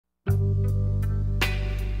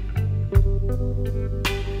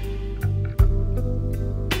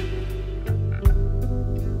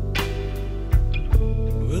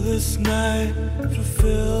Will this night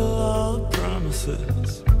fulfill all the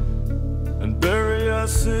promises and bury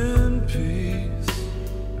us in peace?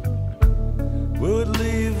 Will it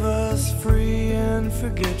leave us free and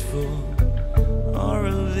forgetful, or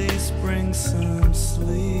at least bring some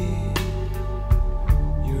sleep?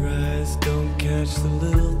 Your eyes don't catch the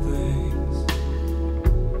little things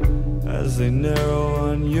as they narrow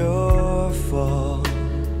on your fall.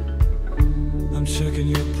 I'm checking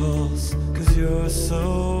your pulse, 'cause you're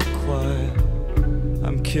so quiet.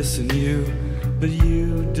 I'm kissing you, but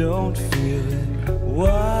you don't feel it.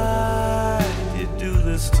 Why do you do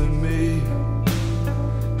this to me?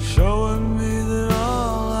 Showing me that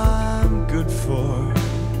all I'm good for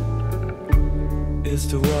is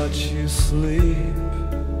to watch you sleep.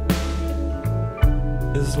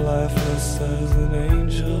 As lifeless as an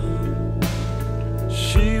angel,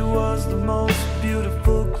 she was the most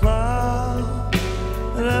beautiful cloud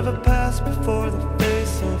that ever passed before the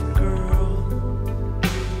face of a girl.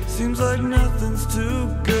 Seems like nothing's too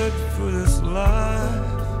good for this life.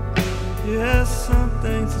 Yes, some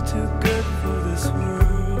things are too good for this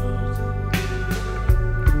world.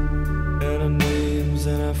 And our names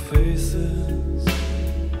and our faces,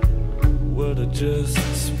 well, they're just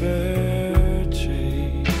a spare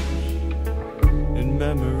change in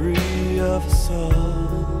memory of us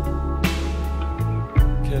all.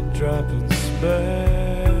 Kept dropping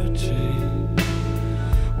spare change.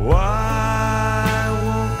 Why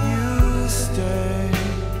won't you stay?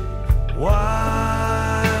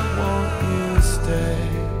 Why won't you stay?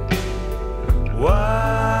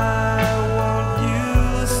 Why won't you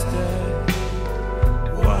stay?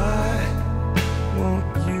 Why won't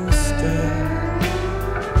you stay?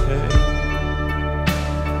 Hey.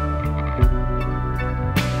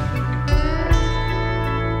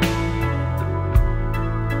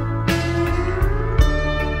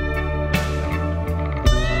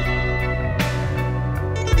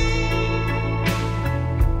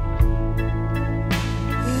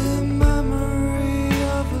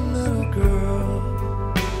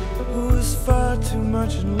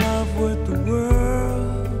 Much in love with the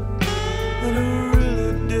world, and who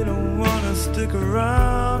really didn't want to stick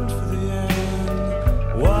around for the end.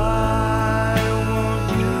 Why won't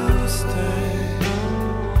you stay?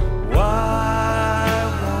 Why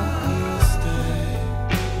won't you stay?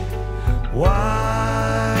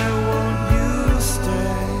 Why won't you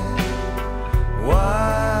stay?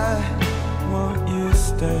 Why won't you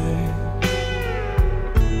stay?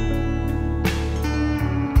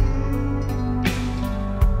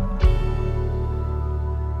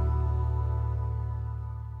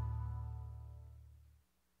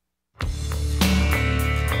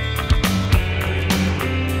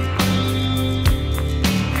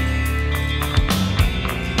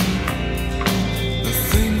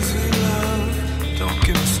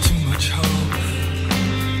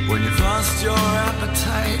 Your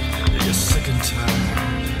appetite, you're sick and tired.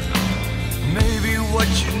 Maybe what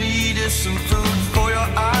you need is some food for your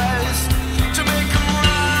eyes to make them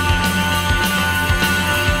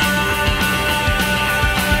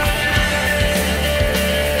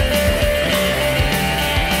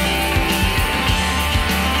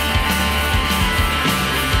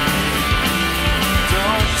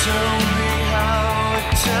Don't tell me how to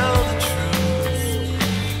tell the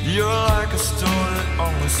truth. You're like a store that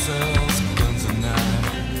only sells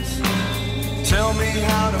tell me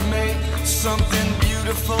how to make something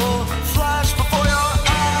beautiful flash before your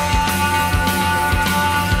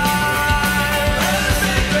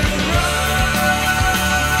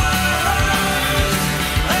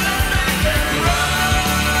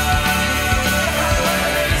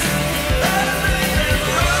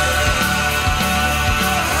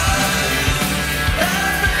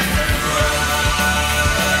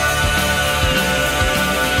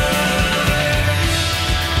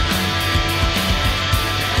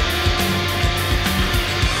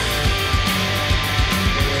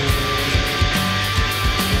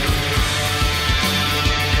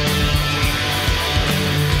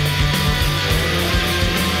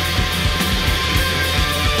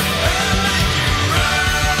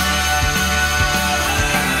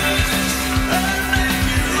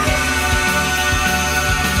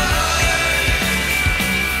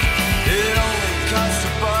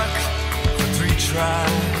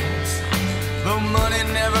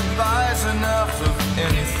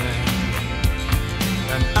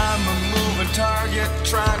target,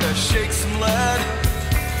 trying to shake some lead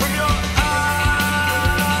from your eyes.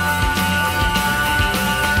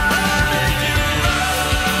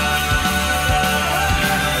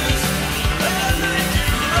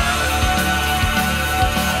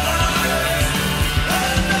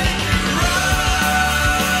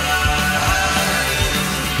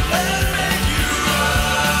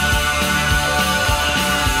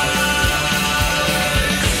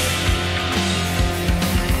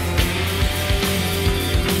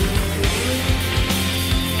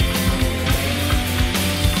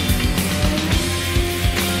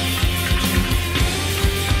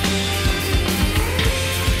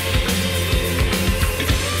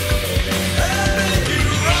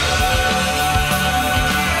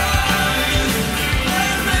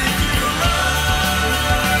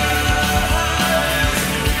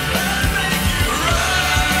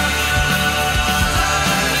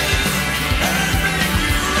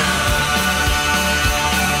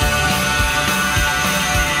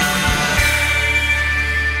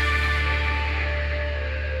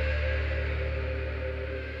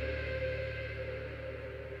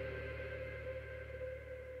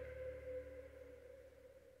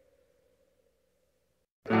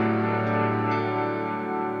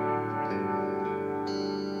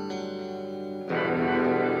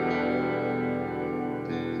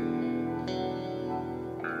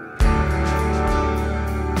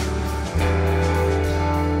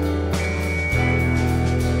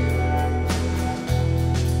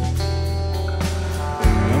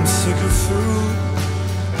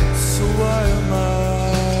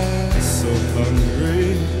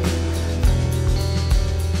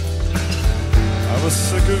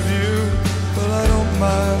 sick of you, but I don't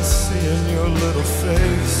mind seeing your little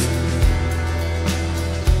face.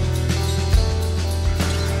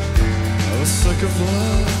 I was sick of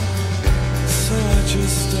love, so I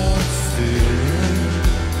just stopped feeling.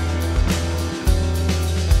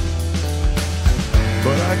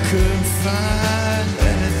 But I couldn't find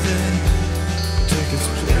anything to take its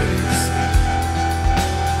place.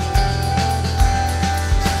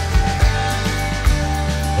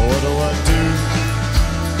 What do I do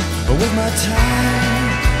with my time?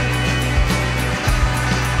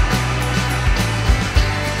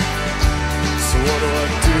 So what do I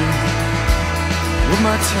do with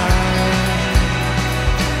my time?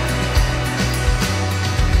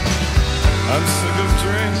 I'm sick of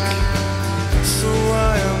drink, so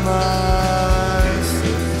why am I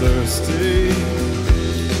so thirsty?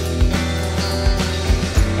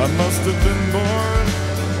 I must have been born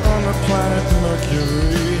on the planet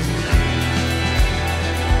Mercury.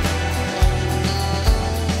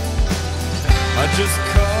 I just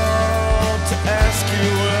called to ask you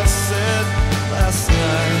what I said last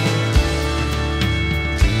night.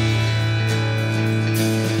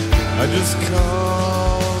 I just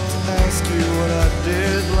called to ask you what I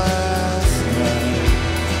did last night.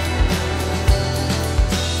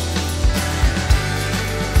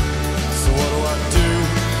 So what do I do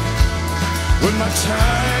with my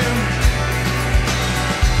time?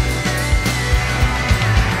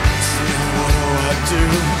 So what do I do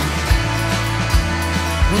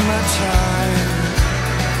with my time?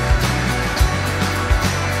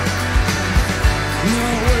 Now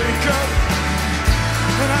I wake up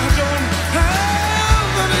and I don't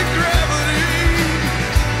have any gravity.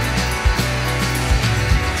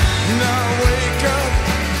 Now I wake up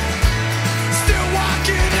still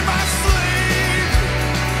walking in my sleep.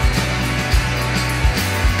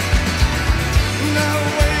 Now I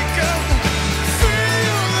wake up,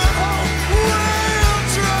 feel the whole world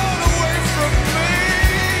drawn away from me.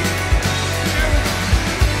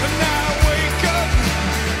 And now I wake up,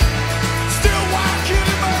 still walking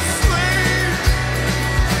in my sleep.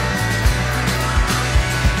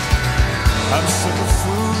 I'm sick of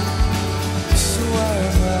food, so why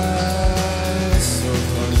am I so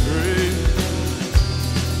hungry?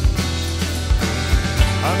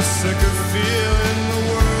 I'm sick of feeling the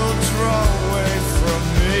world draw away from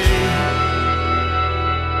me.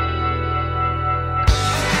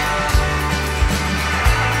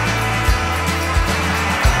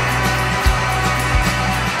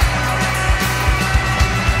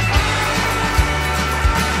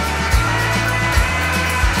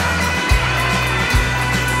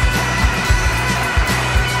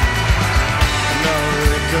 Now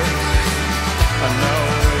wake up,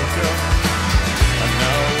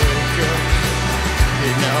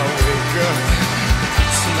 now wake up.